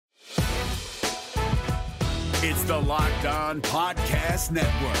It's the Locked On Podcast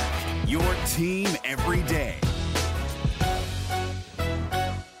Network, your team every day.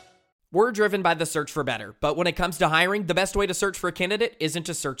 We're driven by the search for better, but when it comes to hiring, the best way to search for a candidate isn't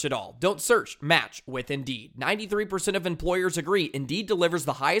to search at all. Don't search, match with Indeed. 93% of employers agree Indeed delivers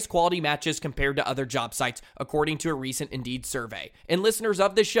the highest quality matches compared to other job sites, according to a recent Indeed survey. And listeners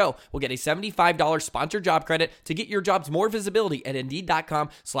of this show will get a $75 sponsored job credit to get your jobs more visibility at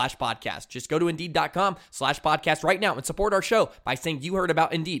Indeed.com/podcast. Just go to Indeed.com/podcast right now and support our show by saying you heard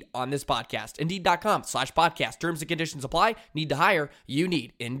about Indeed on this podcast. Indeed.com/podcast. Terms and conditions apply. Need to hire? You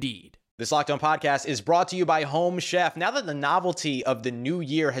need Indeed. This Locked On Podcast is brought to you by Home Chef. Now that the novelty of the new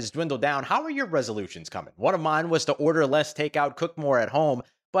year has dwindled down, how are your resolutions coming? One of mine was to order less takeout, cook more at home,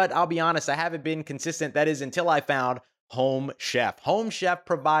 but I'll be honest, I haven't been consistent. That is until I found Home Chef. Home Chef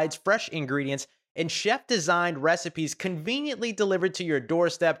provides fresh ingredients and chef-designed recipes conveniently delivered to your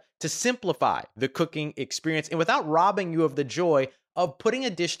doorstep to simplify the cooking experience and without robbing you of the joy of putting a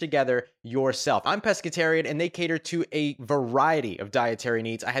dish together yourself. I'm pescatarian and they cater to a variety of dietary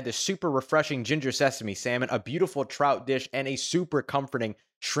needs. I had this super refreshing ginger sesame salmon, a beautiful trout dish, and a super comforting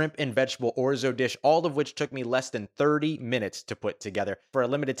shrimp and vegetable orzo dish, all of which took me less than 30 minutes to put together. For a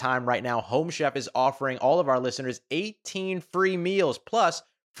limited time right now, Home Chef is offering all of our listeners 18 free meals plus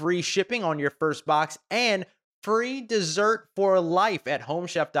free shipping on your first box and free dessert for life at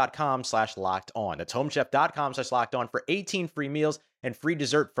homechef.com/locked on. That's homechef.com/locked on for 18 free meals and free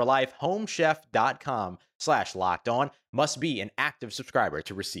dessert for life. Homechef.com/locked on. Must be an active subscriber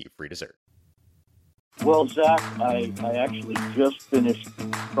to receive free dessert. Well, Zach, I actually just finished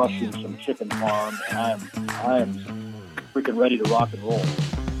crushing some chicken parm, and I am freaking ready to rock and roll.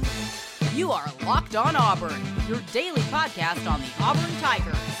 You are Locked On Auburn, your daily podcast on the Auburn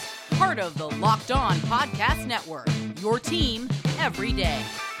Tigers. Part of the Locked On Podcast Network, your team every day.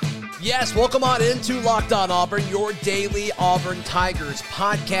 Yes, welcome on into Locked On Auburn, your daily Auburn Tigers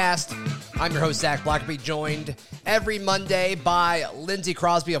podcast. I'm your host, Zach Blackerby, joined every Monday by Lindsey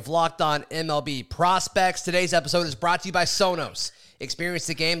Crosby of Locked On MLB Prospects. Today's episode is brought to you by Sonos. Experience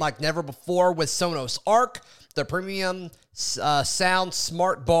the game like never before with Sonos Arc, the premium sound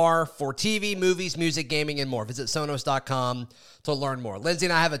smart bar for TV, movies, music, gaming, and more. Visit Sonos.com to learn more. Lindsey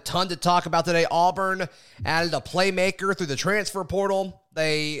and I have a ton to talk about today. Auburn added a playmaker through the transfer portal.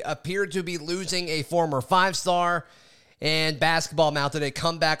 They appeared to be losing a former five-star, and basketball mounted a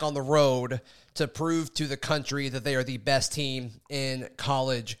comeback on the road to prove to the country that they are the best team in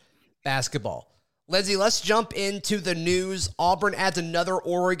college basketball. Lindsey, let's jump into the news. Auburn adds another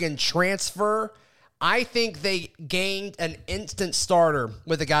Oregon transfer. I think they gained an instant starter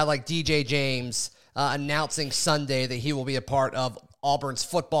with a guy like DJ James announcing Sunday that he will be a part of Auburn's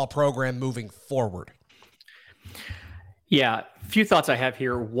football program moving forward. Yeah, a few thoughts I have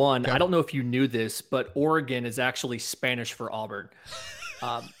here. One, I don't know if you knew this, but Oregon is actually Spanish for Auburn.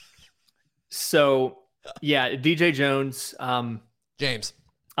 So, yeah, DJ Jones. DJ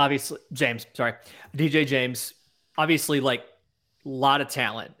James, obviously, like, a lot of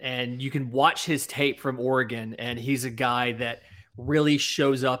talent, and you can watch his tape from Oregon, and he's a guy that really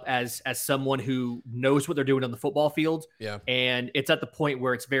shows up as someone who knows what they're doing on the football field. Yeah. And it's at the point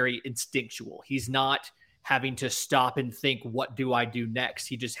where it's very instinctual. He's not having to stop and think, what do I do next?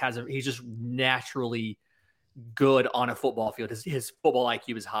 He's just naturally good on a football field. His football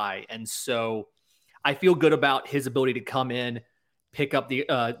IQ is high. And so I feel good about his ability to come in, pick up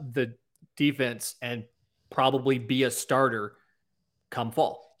the defense, and probably be a starter come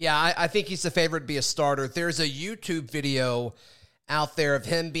fall. Yeah, I think he's the favorite to be a starter. There's a YouTube video out there of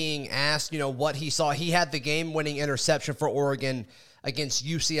him being asked, what he saw. He had the game-winning interception for Oregon against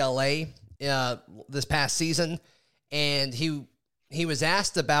UCLA this past season, and he was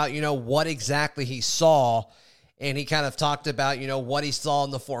asked about, what exactly he saw, and he kind of talked about, what he saw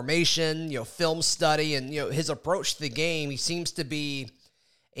in the formation, film study, and, his approach to the game. He seems to be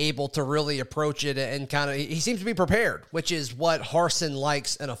able to really approach it and he seems to be prepared, which is what Harsin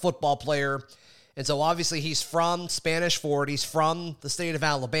likes in a football player. And so obviously he's from Spanish Fort. He's from the state of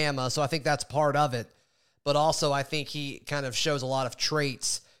Alabama. So I think that's part of it. But also I think he kind of shows a lot of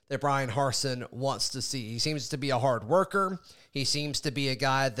traits that Brian Harsin wants to see. He seems to be a hard worker. He seems to be a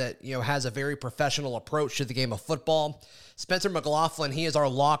guy that, has a very professional approach to the game of football. Spencer McLaughlin, he is our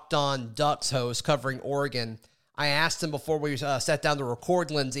Locked On Ducks host covering Oregon. I asked him before we sat down to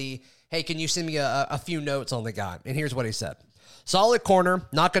record, Lindsey, hey, can you send me a few notes on the guy? And here's what he said. Solid corner,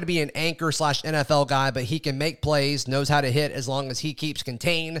 not going to be an anchor/NFL guy, but he can make plays, knows how to hit as long as he keeps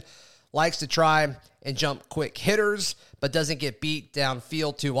contained, likes to try and jump quick hitters, but doesn't get beat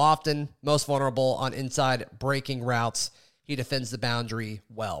downfield too often, most vulnerable on inside breaking routes. he defends the boundary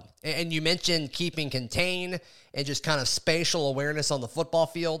well. And you mentioned keeping contain and just kind of spatial awareness on the football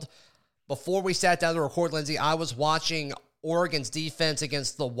field. Before we sat down to record, Lindsay, I was watching Oregon's defense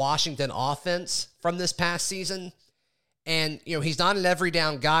against the Washington offense from this past season. And, he's not an every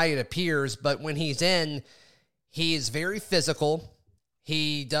down guy, it appears, but when he's in, he is very physical.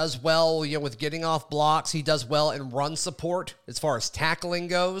 He does well, with getting off blocks. He does well in run support as far as tackling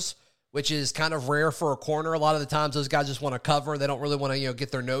goes, which is kind of rare for a corner. A lot of the times those guys just want to cover. They don't really want to,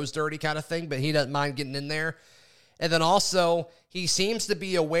 get their nose dirty kind of thing, but he doesn't mind getting in there. And then also, he seems to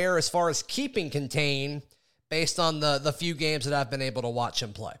be aware as far as keeping contain based on the few games that I've been able to watch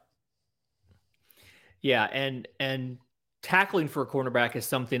him play. Yeah, and tackling for a cornerback is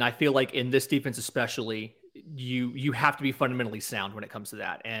something I feel like in this defense especially, you have to be fundamentally sound when it comes to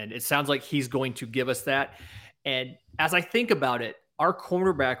that. And it sounds like he's going to give us that. And as I think about it, our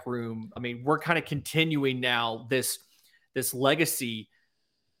cornerback room, I mean, we're kind of continuing now this legacy.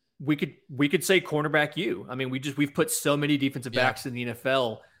 We could say cornerback you. I mean, we've put so many defensive backs in the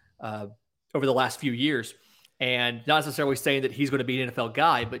NFL over the last few years, and not necessarily saying that he's going to be an NFL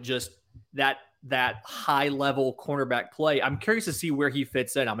guy, but just that high level cornerback play. I'm curious to see where he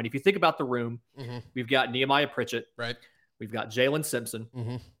fits in. I mean, if you think about the room, we've got Nehemiah Pritchett, right? We've got Jalen Simpson,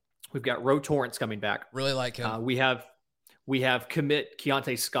 we've got Ro Torrance coming back. Really like him. We have commit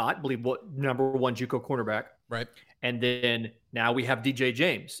Keontae Scott, I believe number 1 JUCO cornerback, right? And then now we have DJ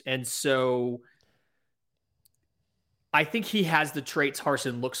James. And so I think he has the traits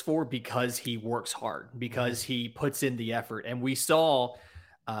Harsin looks for because he works hard, because he puts in the effort. And we saw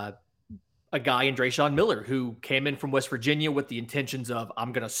a guy in Drayshawn Miller who came in from West Virginia with the intentions of,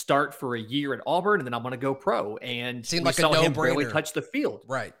 I'm going to start for a year at Auburn and then I'm going to go pro. And seemed we like saw a him no-brainer. barely touch the field.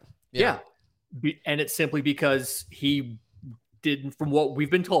 Right. Yeah. And it's simply because he didn't, from what we've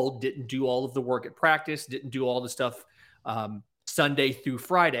been told, didn't do all of the work at practice, didn't do all the stuff Sunday through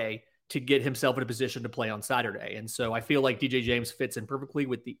Friday to get himself in a position to play on Saturday. And so I feel like DJ James fits in perfectly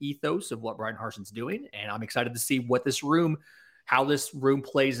with the ethos of what Brian Harsin's doing. And I'm excited to see how this room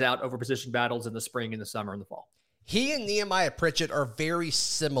plays out over position battles in the spring, in the summer, and the fall. He and Nehemiah Pritchett are very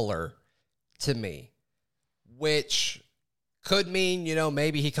similar to me, which could mean,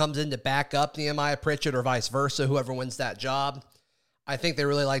 maybe he comes in to back up Nehemiah Pritchett or vice versa, whoever wins that job. I think they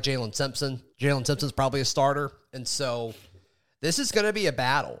really like Jalen Simpson. Jalen Simpson's probably a starter. And so this is going to be a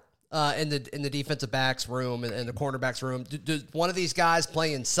battle in the defensive backs room and the cornerbacks room. Does one of these guys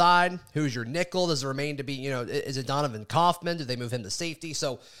play inside? Who's your nickel? Does it remain to be, is it Donovan Kaufman? Do they move him to safety?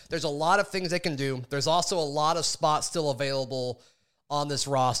 So there's a lot of things they can do. There's also a lot of spots still available on this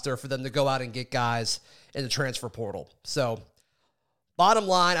roster for them to go out and get guys in the transfer portal. So bottom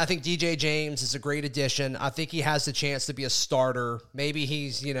line, I think DJ James is a great addition. I think he has the chance to be a starter. Maybe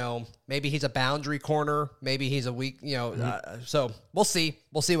he's, a boundary corner. Maybe he's a weak, so we'll see.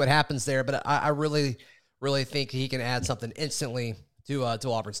 We'll see what happens there. But I really, really think he can add something instantly to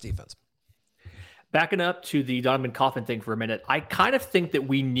Auburn's defense. Backing up to the Donovan Kaufman thing for a minute, I kind of think that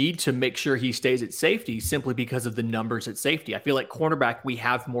we need to make sure he stays at safety simply because of the numbers at safety. I feel like cornerback, we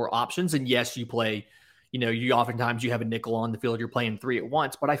have more options. And yes, you play, you oftentimes you have a nickel on the field, you're playing 3 at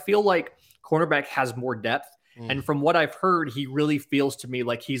once, but I feel like cornerback has more depth. And from what I've heard, he really feels to me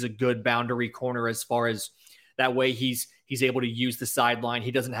like he's a good boundary corner as far as that way he's able to use the sideline.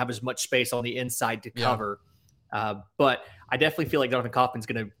 He doesn't have as much space on the inside to cover. But I definitely feel like Donovan Kaufman's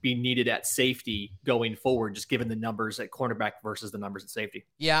going to be needed at safety going forward, just given the numbers at cornerback versus the numbers at safety.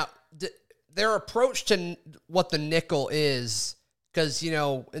 Yeah. Their approach to what the nickel is, because,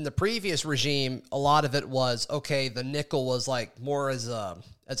 in the previous regime, a lot of it was, okay, the nickel was like more as a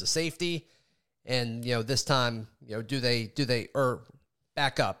safety. And, this time, or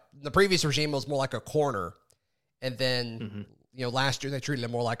back up. The previous regime was more like a corner. And then, last year they treated it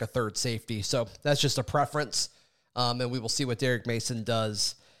more like a third safety. So that's just a preference. And we will see what Derek Mason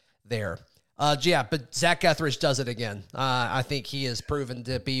does there. But Zach Etheridge does it again. I think he has proven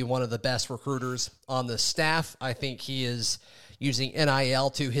to be one of the best recruiters on the staff. I think he is using NIL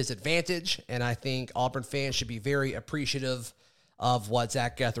to his advantage, and I think Auburn fans should be very appreciative of what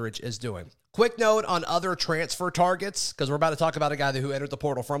Zach Etheridge is doing. Quick note on other transfer targets, because we're about to talk about a guy who entered the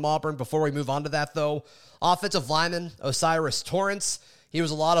portal from Auburn. Before we move on to that, though, offensive lineman Osiris Torrance. He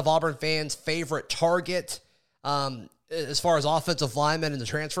was a lot of Auburn fans' favorite target as far as offensive linemen in the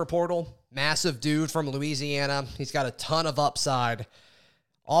transfer portal. Massive dude from Louisiana. He's got a ton of upside.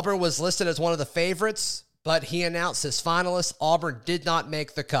 Auburn was listed as one of the favorites, but he announced his finalists. Auburn did not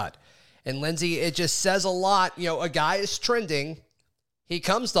make the cut. And Lindsay, it just says a lot. A guy is trending. He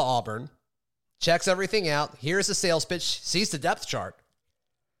comes to Auburn, checks everything out, hears the sales pitch, sees the depth chart,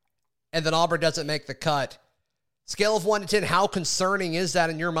 and then Auburn doesn't make the cut. Scale of 1 to 10, how concerning is that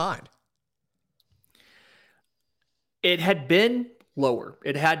in your mind? It had been lower.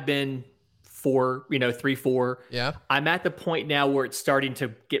 It had been 4, 3, 4. Yeah. I'm at the point now where it's starting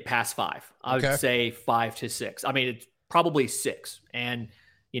to get past 5. I would say 5 to 6. I mean, it's probably 6. And,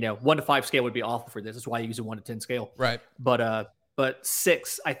 1 to 5 scale would be awful for this. That's why I use a 1 to 10 scale. Right. But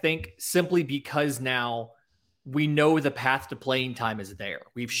 6, I think, simply because now we know the path to playing time is there.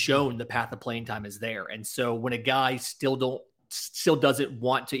 We've shown the path to playing time is there. And so when a guy still doesn't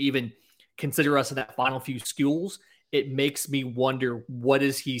want to even consider us in that final few schools, it makes me wonder, what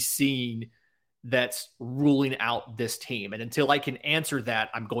is he seeing that's ruling out this team? And until I can answer that,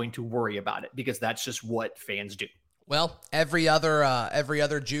 I'm going to worry about it, because that's just what fans do. Well, every other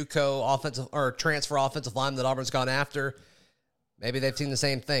JUCO offensive or transfer offensive line that Auburn's gone after, maybe they've seen the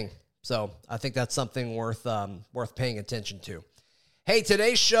same thing. So I think that's something worth paying attention to. Hey,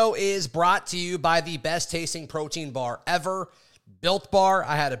 today's show is brought to you by the best tasting protein bar ever, Built Bar.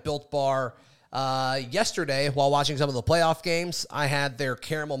 I had a Built Bar yesterday while watching some of the playoff games. I had their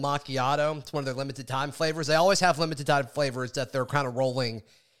caramel macchiato. It's one of their limited time flavors. They always have limited time flavors that they're kind of rolling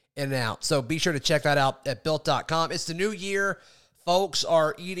in and out. So be sure to check that out at built.com. It's the new year. Folks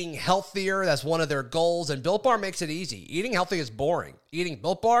are eating healthier. That's one of their goals. And Built Bar makes it easy. Eating healthy is boring. Eating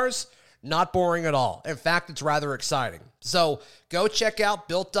Built Bars, not boring at all. In fact, it's rather exciting. So go check out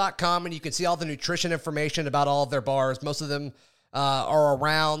built.com and you can see all the nutrition information about all of their bars. Most of them are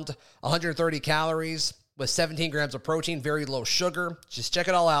around 130 calories with 17 grams of protein, very low sugar. Just check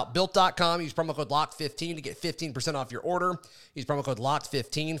it all out. Built.com. Use promo code LOCKED15 to get 15% off your order. Use promo code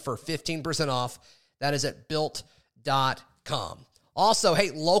LOCKED15 for 15% off. That is at built.com. Also,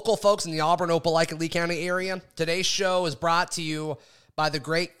 hey, local folks in the Auburn, Opelika, Lee County area, today's show is brought to you by the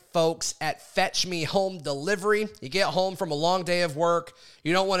great folks at Fetch Me Home Delivery. You get home from a long day of work.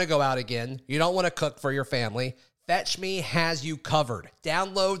 You don't want to go out again. You don't want to cook for your family. Fetch Me has you covered.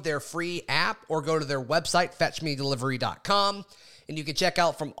 Download their free app or go to their website, fetchmedelivery.com, and you can check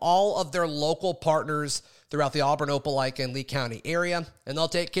out from all of their local partners throughout the Auburn, Opelika, and Lee County area, and they'll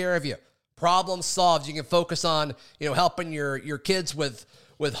take care of you. Problem solved. You can focus on, helping your kids with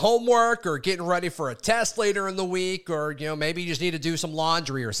homework or getting ready for a test later in the week, or, maybe you just need to do some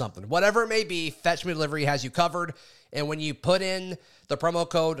laundry or something. Whatever it may be, Fetch Me Delivery has you covered. And when you put in the promo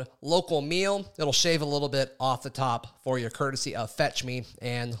code Local Meal, it'll shave a little bit off the top for you, courtesy of Fetch Me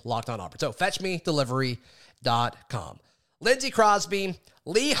and Locked On Auburn. So fetchmedelivery.com. Lindsey Crosby,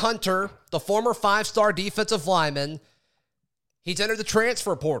 Lee Hunter, the former 5-star defensive lineman, he's entered the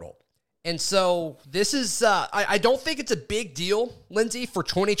transfer portal. And so this is, I don't think it's a big deal, Lindsey, for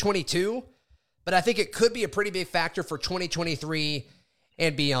 2022, but I think it could be a pretty big factor for 2023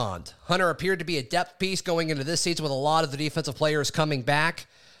 and beyond. Hunter appeared to be a depth piece going into this season with a lot of the defensive players coming back,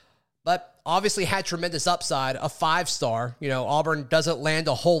 but obviously had tremendous upside, a 5-star. Auburn doesn't land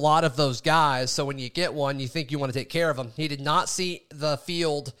a whole lot of those guys, so when you get one, you think you want to take care of him. He did not see the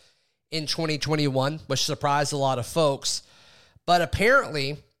field in 2021, which surprised a lot of folks, but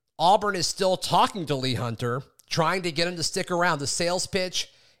apparently Auburn is still talking to Lee Hunter, trying to get him to stick around. The sales pitch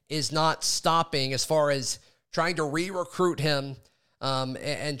is not stopping as far as trying to re-recruit him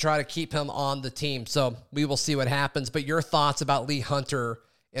and try to keep him on the team. So we will see what happens. But your thoughts about Lee Hunter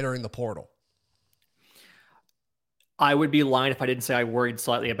entering the portal? I would be lying if I didn't say I worried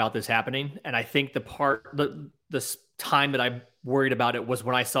slightly about this happening. And I think the time that I worried about it was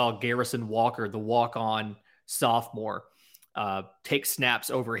when I saw Garrison Walker, the walk-on sophomore, take snaps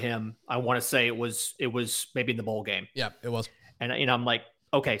over him. I want to say it was maybe in the bowl game. Yeah, it was. And I'm like,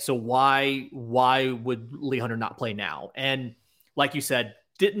 okay, so why would Lee Hunter not play now? And like you said,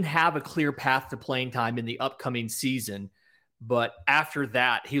 didn't have a clear path to playing time in the upcoming season. But after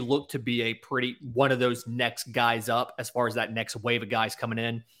that, he looked to be one of those next guys up as far as that next wave of guys coming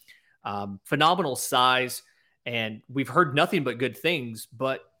in. Phenomenal size, and we've heard nothing but good things.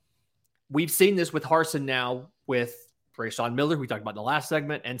 But we've seen this with Harsin now, with Rayshawn Miller, who we talked about in the last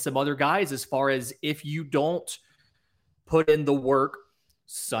segment, and some other guys, as far as if you don't put in the work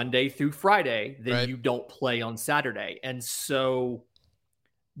Sunday through Friday, then right, you don't play on Saturday. And so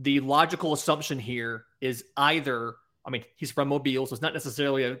the logical assumption here is either, he's from Mobile, so it's not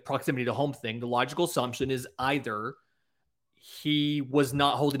necessarily a proximity to home thing. The logical assumption is either he was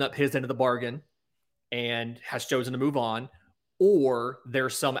not holding up his end of the bargain and has chosen to move on, or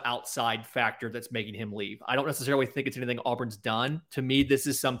there's some outside factor that's making him leave. I don't necessarily think it's anything Auburn's done. To me, this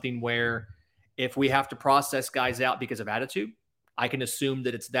is something where if we have to process guys out because of attitude, I can assume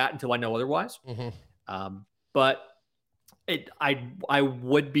that it's that until I know otherwise. Mm-hmm. But I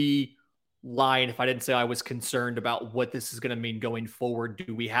would be lying if I didn't say I was concerned about what this is going to mean going forward.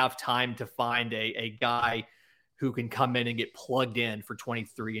 Do we have time to find a guy who can come in and get plugged in for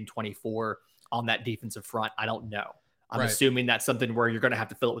 23 and 24 on that defensive front. I don't know. I'm assuming that's something where you're going to have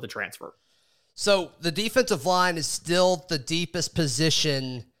to fill it with a transfer. So the defensive line is still the deepest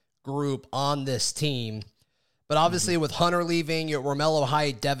position group on this team. But obviously with Hunter leaving, Romello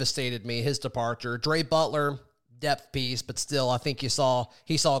Height devastated me, his departure. Dre Butler, depth piece, but still I think he saw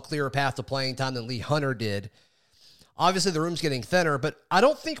a clearer path to playing time than Lee Hunter did. Obviously the room's getting thinner, but I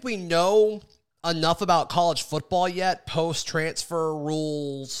don't think we know enough about college football yet, post-transfer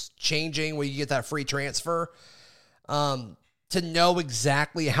rules changing where you get that free transfer, to know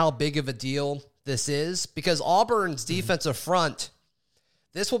exactly how big of a deal this is. Because Auburn's defensive front,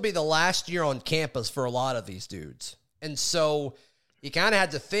 this will be the last year on campus for a lot of these dudes. And so you kind of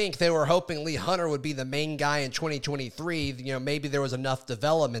had to think they were hoping Lee Hunter would be the main guy in 2023. Maybe there was enough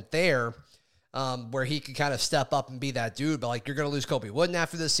development there where he could kind of step up and be that dude. But, like, you're going to lose Kobe Wooden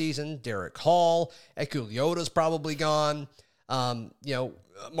after this season. Derek Hall. Eku Leota's probably gone.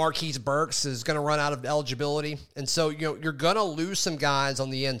 Marquise Burks is going to run out of eligibility. And so, you're going to lose some guys on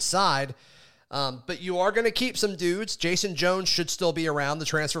the inside. But you are going to keep some dudes. Jason Jones should still be around, the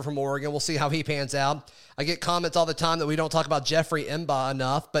transfer from Oregon. We'll see how he pans out. I get comments all the time that we don't talk about Jeffrey Mba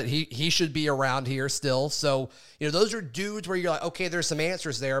enough, but he should be around here still. So, those are dudes where you're like, okay, there's some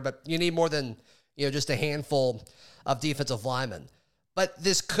answers there, but you need more than, just a handful of defensive linemen. But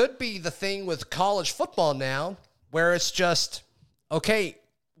this could be the thing with college football now, where it's just, okay,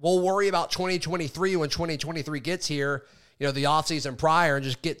 we'll worry about 2023 when 2023 gets here, the offseason prior, and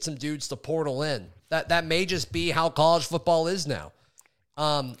just get some dudes to portal in. That may just be how college football is now.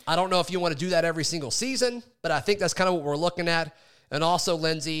 I don't know if you want to do that every single season, but I think that's kind of what we're looking at. And also,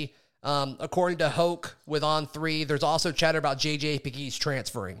 Lindsay, according to Hoke with On3, there's also chatter about J.J. Pegues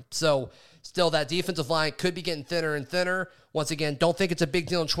transferring. So still, that defensive line could be getting thinner and thinner. Once again, don't think it's a big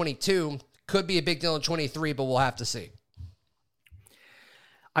deal in 22. Could be a big deal in 23, but we'll have to see.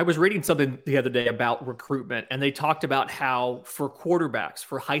 I was reading something the other day about recruitment, and they talked about how for quarterbacks,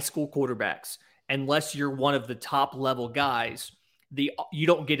 for high school quarterbacks, unless you're one of the top level guys, you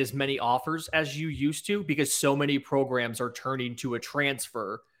don't get as many offers as you used to, because so many programs are turning to a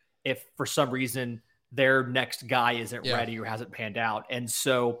transfer if for some reason their next guy isn't ready or hasn't panned out. And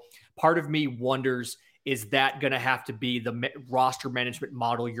so part of me wonders, is that going to have to be the roster management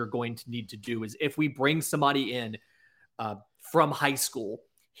model you're going to need to do? Is if we bring somebody in from high school,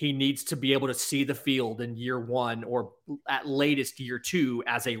 he needs to be able to see the field in year one or at latest year two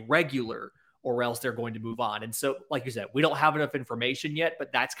as a regular, or else they're going to move on. And so, like you said, we don't have enough information yet,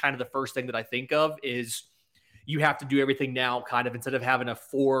 but that's kind of the first thing that I think of is you have to do everything now, kind of, instead of having a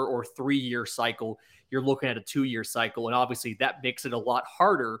 4 or 3 year cycle, you're looking at a 2-year cycle. And obviously that makes it a lot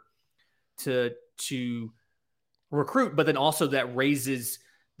harder to recruit, but then also that raises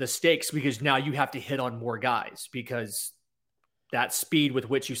the stakes because now you have to hit on more guys because that speed with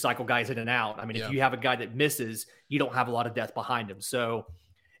which you cycle guys in and out. I mean, if you have a guy that misses, you don't have a lot of depth behind him. So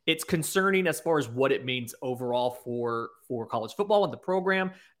it's concerning as far as what it means overall for college football and the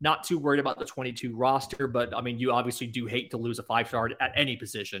program. Not too worried about the 22 roster, but I mean, you obviously do hate to lose a 5-star at any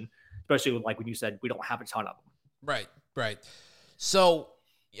position, especially with, like when you said, we don't have a ton of them. Right. So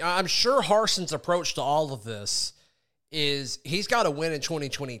I'm sure Harson's approach to all of this is he's got to win in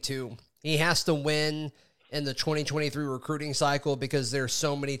 2022. He has to win in the 2023 recruiting cycle because there's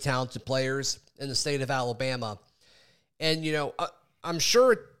so many talented players in the state of Alabama. And, I'm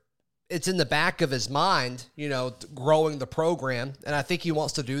sure it's in the back of his mind, growing the program. And I think he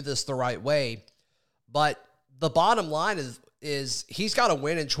wants to do this the right way. But the bottom line is he's got to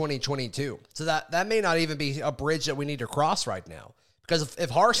win in 2022. So that may not even be a bridge that we need to cross right now. Because if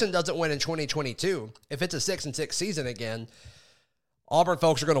Harsin doesn't win in 2022, if it's a 6-6 season again, Auburn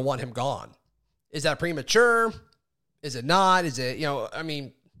folks are going to want him gone. Is that premature? Is it not? Is it,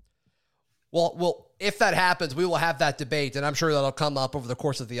 well, if that happens, we will have that debate, and I'm sure that'll come up over the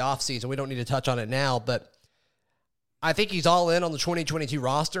course of the offseason. We don't need to touch on it now, but I think he's all in on the 2022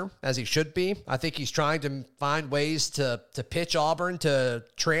 roster, as he should be. I think he's trying to find ways to pitch Auburn to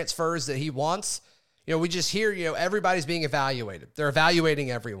transfers that he wants. We just hear, everybody's being evaluated. They're evaluating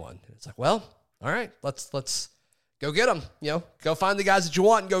everyone. It's like, well, all right, let's go get them. Go find the guys that you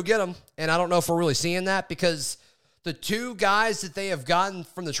want and go get them. And I don't know if we're really seeing that because the 2 guys that they have gotten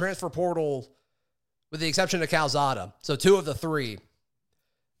from the transfer portal, with the exception of Calzada, so 2 of the 3,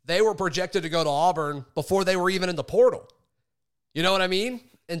 they were projected to go to Auburn before they were even in the portal. You know what I mean?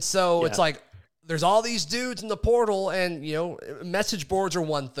 And so It's like there's all these dudes in the portal, and, message boards are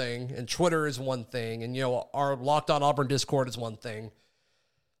one thing, and Twitter is one thing, and, our Locked On Auburn Discord is one thing.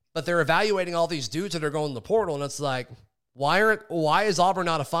 But they're evaluating all these dudes that are going to the portal, and it's like, Why is Auburn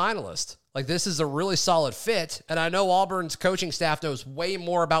not a finalist? Like, this is a really solid fit, and I know Auburn's coaching staff knows way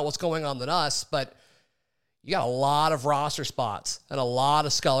more about what's going on than us, but you got a lot of roster spots and a lot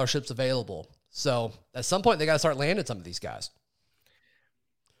of scholarships available. So at some point, they got to start landing some of these guys.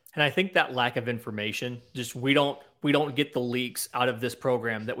 And I think that lack of information, just we don't get the leaks out of this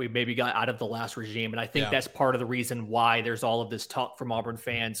program that we maybe got out of the last regime. And I think that's part of the reason why there's all of this talk from Auburn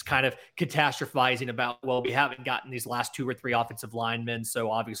fans kind of catastrophizing about, well, we haven't gotten these last 2 or 3 offensive linemen, so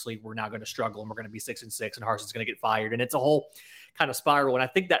obviously we're now going to struggle and we're going to be 6-6 and Harson's going to get fired. And it's a whole kind of spiral. And I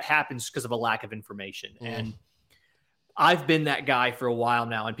think that happens because of a lack of information. And I've been that guy for a while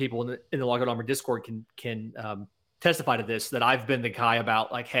now, and people in the Locked On Auburn Discord can testify to this, that I've been the guy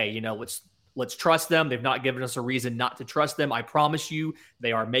about like, hey, let's trust them. They've not given us a reason not to trust them. I promise you,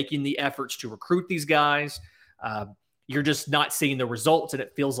 they are making the efforts to recruit these guys. You're just not seeing the results, and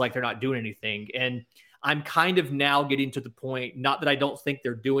it feels like they're not doing anything. And I'm kind of now getting to the point, not that I don't think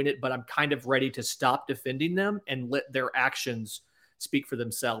they're doing it, but I'm kind of ready to stop defending them and let their actions speak for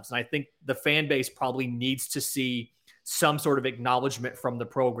themselves. And I think the fan base probably needs to see some sort of acknowledgement from the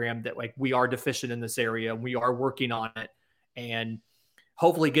program that like we are deficient in this area and we are working on it, and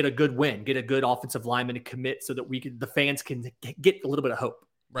hopefully get a good win, get a good offensive lineman to commit so that the fans can get a little bit of hope.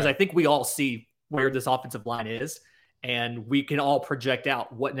 Because I think we all see where this offensive line is, and we can all project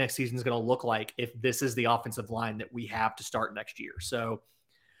out what next season is going to look like if this is the offensive line that we have to start next year. So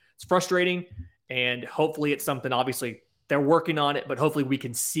it's frustrating, and hopefully it's something, obviously they're working on it, but hopefully we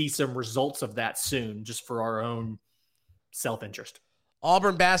can see some results of that soon, just for our own self-interest.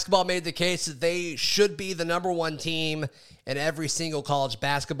 Auburn basketball made the case that they should be the number 1 team in every single college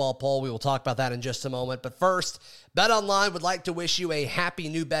basketball poll. We will talk about that in just a moment. But first, BetOnline would like to wish you a happy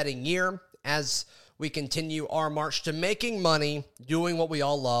new betting year as we continue our march to making money, doing what we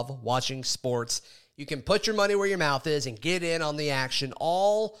all love, watching sports. You can put your money where your mouth is and get in on the action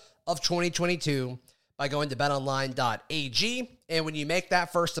all of 2022 by going to betonline.ag. And when you make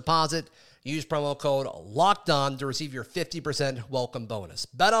that first deposit, use promo code LOCKEDON to receive your 50% welcome bonus.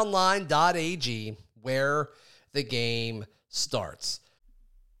 BetOnline.ag, where the game starts.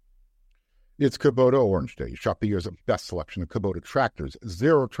 It's Kubota Orange Day. Shop the year's best selection of Kubota tractors,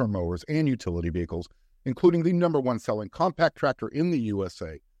 zero-turn mowers, and utility vehicles, including the #1 selling compact tractor in the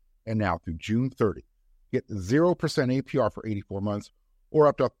USA. And now through June 30, get 0% APR for 84 months or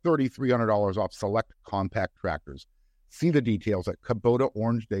up to $3,300 off select compact tractors. See the details at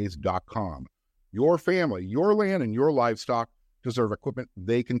KubotaOrangeDays.com. Your family, your land, and your livestock deserve equipment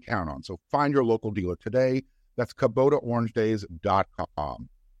they can count on. So find your local dealer today. That's KubotaOrangeDays.com.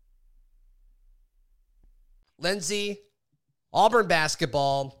 Lindsay, Auburn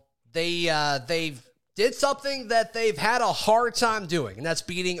basketball, they did something that they've had a hard time doing, and that's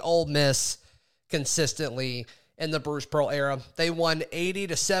beating Ole Miss consistently in the Bruce Pearl era. They won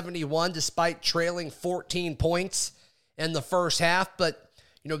 80-71 despite trailing 14 points in the first half. But,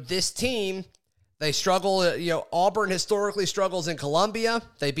 this team, they struggle. Auburn historically struggles in Columbia.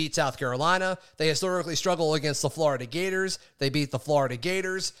 They beat South Carolina. They historically struggle against the Florida Gators. They beat the Florida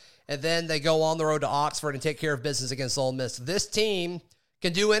Gators. And then they go on the road to Oxford and take care of business against Ole Miss. This team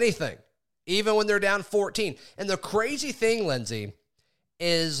can do anything, even when they're down 14. And the crazy thing, Lindsay,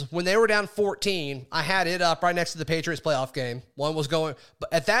 is when they were down 14, I had it up right next to the Patriots playoff game. One was going,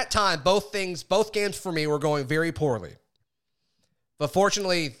 but at that time, both games for me were going very poorly. But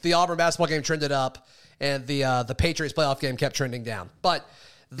fortunately, the Auburn basketball game trended up, and the Patriots playoff game kept trending down. But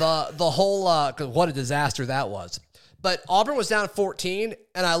the whole what a disaster that was. But Auburn was down 14,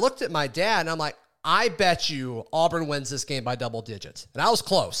 and I looked at my dad, and I'm like, I bet you Auburn wins this game by double digits. And I was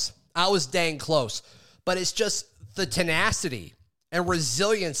close. I was dang close. But it's just the tenacity and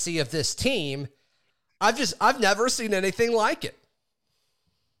resiliency of this team. I've never seen anything like it.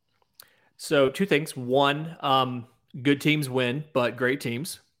 So 2 things. One, good teams win, but great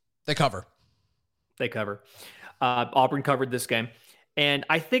teams, They cover. Auburn covered this game. And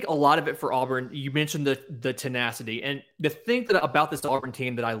I think a lot of it for Auburn, you mentioned the tenacity. And the thing about this Auburn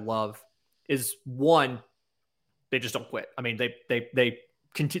team that I love is, one, they just don't quit. I mean,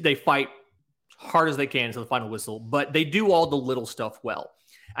 they fight hard as they can until the final whistle, but they do all the little stuff well.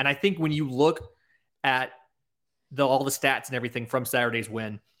 And I think when you look at all the stats and everything from Saturday's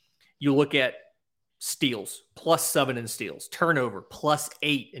win, you look at steals, +7 in steals, turnover,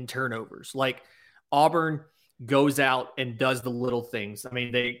 +8 in turnovers. Like, Auburn goes out and does the little things. I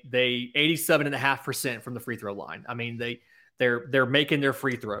mean, they 87.5% from the free throw line. I mean, they're making their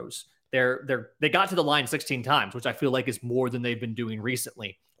free throws. They got to the line 16 times, which I feel like is more than they've been doing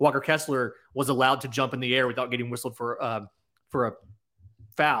recently. Walker Kessler was allowed to jump in the air without getting whistled for a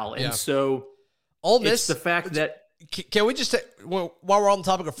foul. And so Ole Miss, it's the fact that Can we just while we're on the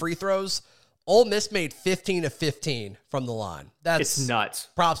topic of free throws, Ole Miss made 15 of 15 from the line. It's nuts.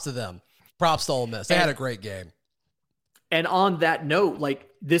 Props to them. Props to Ole Miss. They had a great game. And on that note, like,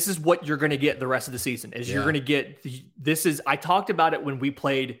 this is what you're going to get the rest of the season. You're going to get I talked about it when we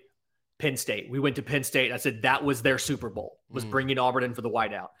played Penn State. We went to Penn State. I said that was their Super Bowl, was bringing Auburn in for the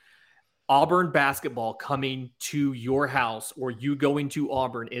whiteout. Auburn basketball coming to your house or you going to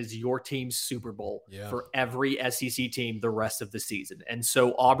Auburn is your team's Super Bowl for every SEC team the rest of the season. And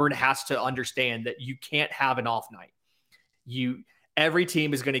so Auburn has to understand that you can't have an off night. Every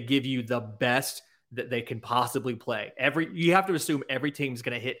team is going to give you the best that they can possibly play. You have to assume every team is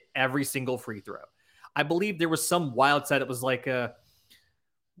going to hit every single free throw. I believe there was some wild side. It was like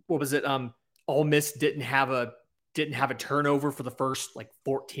what was it? Ole Miss didn't have a turnover for the first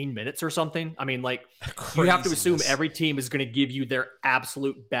 14 minutes or something. I mean, you have to assume every team is going to give you their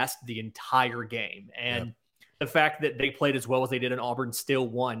absolute best the entire game. And the fact that they played as well as they did and Auburn still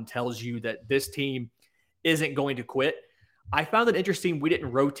won tells you that this team isn't going to quit. I found it interesting. We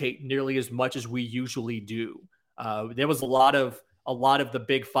didn't rotate nearly as much as we usually do. There was a lot of the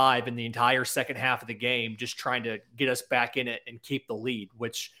big five in the entire second half of the game, just trying to get us back in it and keep the lead,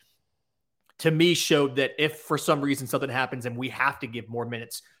 which to me showed that if for some reason something happens and we have to give more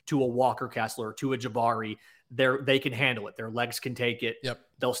minutes to a Walker Kessler, to a Jabari, they can handle it. Their legs can take it. Yep.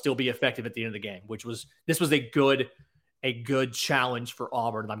 They'll still be effective at the end of the game, this was a good challenge for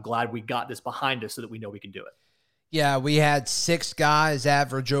Auburn. And I'm glad we got this behind us so that we know we can do it. Yeah, we had 6 guys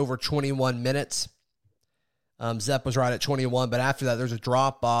average over 21 minutes. Zepp was right at 21, but after that, there's a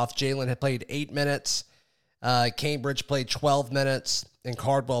drop-off. Jalen had played 8 minutes. Cambridge played 12 minutes, and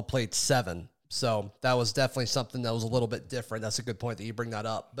Cardwell played 7. So that was definitely something that was a little bit different. That's a good point that you bring that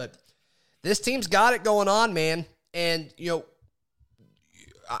up. But this team's got it going on, man. And,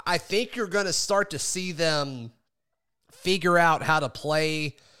 I think you're going to start to see them figure out how to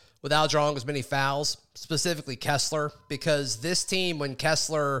play without drawing as many fouls, specifically Kessler, because this team, when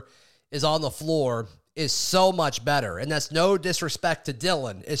Kessler is on the floor, is so much better. And that's no disrespect to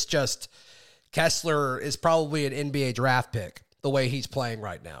Dylan. It's just Kessler is probably an NBA draft pick the way he's playing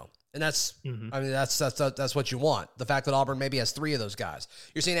right now. And that's, I mean, that's what you want. The fact that Auburn maybe has 3 of those guys.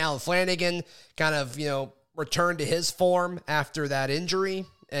 You're seeing Alan Flanagan kind of, return to his form after that injury.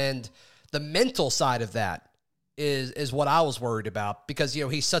 And the mental side of that is what I was worried about because,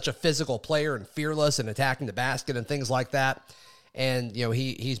 he's such a physical player and fearless and attacking the basket and things like that. And,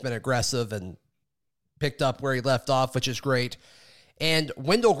 he's been aggressive and picked up where he left off, which is great. And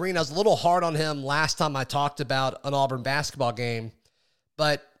Wendell Green, I was a little hard on him last time I talked about an Auburn basketball game,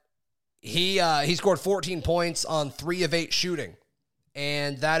 but he scored 14 points on 3 of 8 shooting.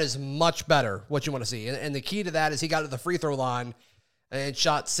 And that is much better what you want to see. And the key to that is he got to the free throw line and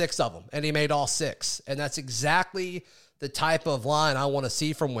shot 6 of them, and he made all 6. And that's exactly the type of line I want to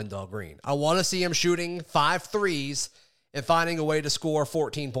see from Wendell Green. I want to see him shooting 5 threes and finding a way to score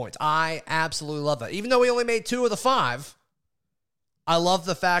 14 points. I absolutely love that. Even though he only made 2 of the 5, I love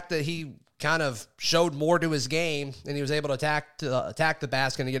the fact that he kind of showed more to his game, and he was able to attack the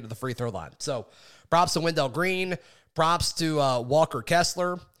basket and get to the free throw line. So props to Wendell Green. Props to Walker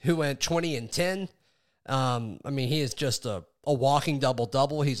Kessler, who went 20 and 10. He is just a walking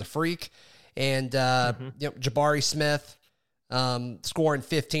double-double. He's a freak. And Jabari Smith scoring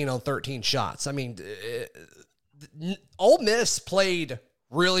 15 on 13 shots. I mean, Ole Miss played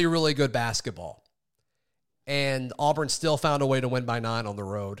really, really good basketball. And Auburn still found a way to win by 9 on the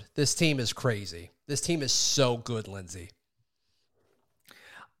road. This team is crazy. This team is so good, Lindsey.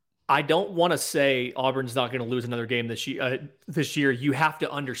 I don't want to say Auburn's not going to lose another game this year. You have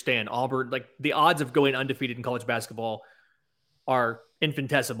to understand Auburn, the odds of going undefeated in college basketball are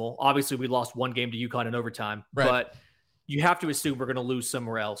infinitesimal. Obviously, we lost 1 game to UConn in overtime, right. But you have to assume we're going to lose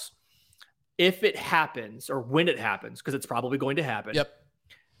somewhere else. If it happens, or when it happens, because it's probably going to happen. Yep.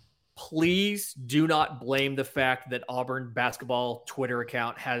 Please do not blame the fact that Auburn basketball Twitter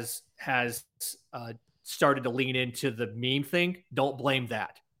account has started to lean into the meme thing. Don't blame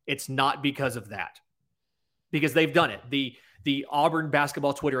that. It's not because of that, because they've done it. The Auburn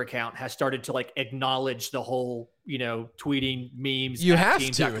basketball Twitter account has started to acknowledge the whole, tweeting memes. You have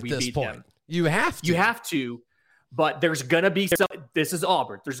to at this point. You have to, but there's going to be, this is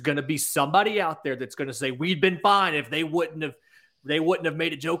Auburn. There's going to be somebody out there that's going to say, we'd been fine if they wouldn't have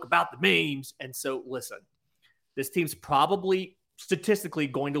made a joke about the memes. And so listen, this team's probably statistically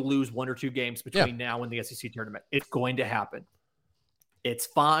going to lose 1 or 2 games between now and the SEC tournament. It's going to happen. It's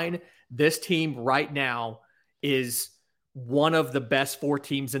fine. This team right now is one of the best 4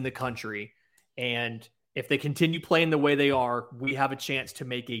 teams in the country. And If they continue playing the way they are, we have a chance to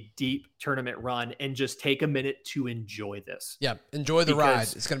make a deep tournament run and just take a minute to enjoy this. Yeah, enjoy the ride.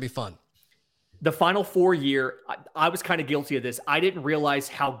 It's going to be fun. The Final Four year, I was kind of guilty of this. I didn't realize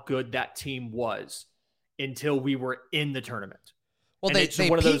how good that team was until we were in the tournament. Well, they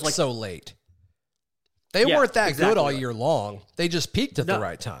peaked so late. They weren't that good all year long. They just peaked at the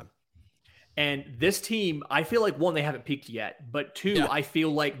right time. And this team, I feel like, one, they haven't peaked yet. But two, I feel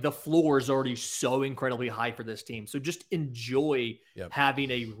like the floor is already so incredibly high for this team. So just enjoy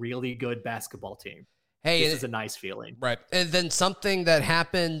having a really good basketball team. Hey, this is a nice feeling. Right. And then something that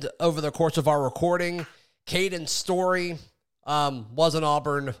happened over the course of our recording, Caden Story was an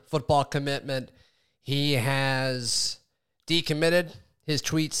Auburn football commitment. He has decommitted. His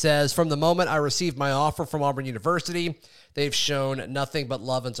tweet says, "From the moment I received my offer from Auburn University, they've shown nothing but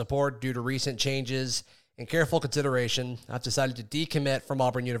love and support. Due to recent changes and careful consideration, I've decided to decommit from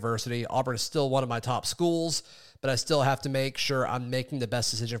Auburn University. Auburn is still one of my top schools, but I still have to make sure I'm making the best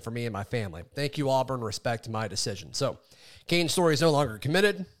decision for me and my family. Thank you, Auburn. Respect my decision." So, Caden Story is no longer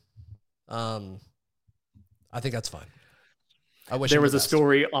committed. I think that's fine. I wish there was a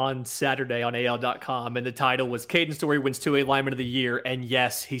story on Saturday on AL.com, and the title was "Caden Story wins 2A Lineman of the Year," and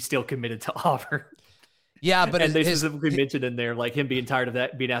yes, he's still committed to Auburn. Yeah, but and they specifically mentioned in there like him being tired of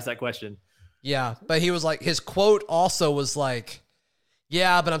that, being asked that question. Yeah, but he was like, his quote also was like,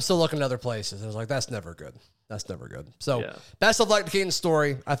 "Yeah, but I'm still looking at other places." I was like, that's never good. That's never good. So best of luck to Caden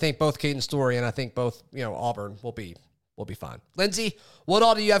Story. I think both Caden Story and I think both, Auburn will be fine. Lindsay, what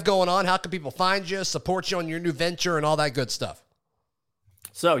all do you have going on? How can people find you, support you on your new venture, and all that good stuff?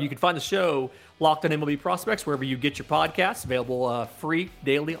 So you can find the show Locked on MLB Prospects wherever you get your podcasts, available free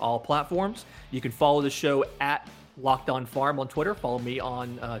daily, all platforms. You can follow the show at Locked On Farm on Twitter. Follow me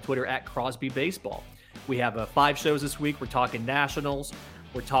on Twitter at Crosby Baseball. We have 5 shows this week. We're talking Nationals,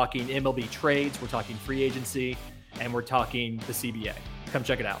 we're talking MLB trades, we're talking free agency, and we're talking the CBA. Come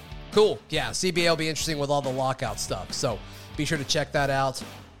check it out. Cool. Yeah, CBA will be interesting with all the lockout stuff. So be sure to check that out.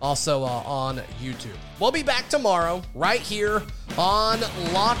 Also on YouTube. We'll be back tomorrow right here on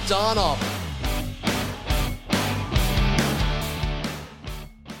Locked On Auburn.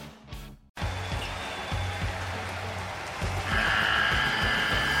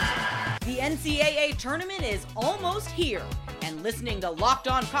 The NCAA tournament is almost here, and listening to Locked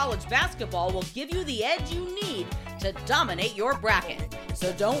On College Basketball will give you the edge you need to dominate your bracket.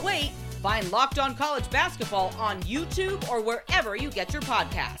 So don't wait. Find Locked On College Basketball on YouTube or wherever you get your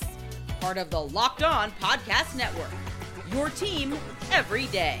podcasts. Part of the Locked On Podcast Network. Your team every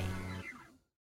day.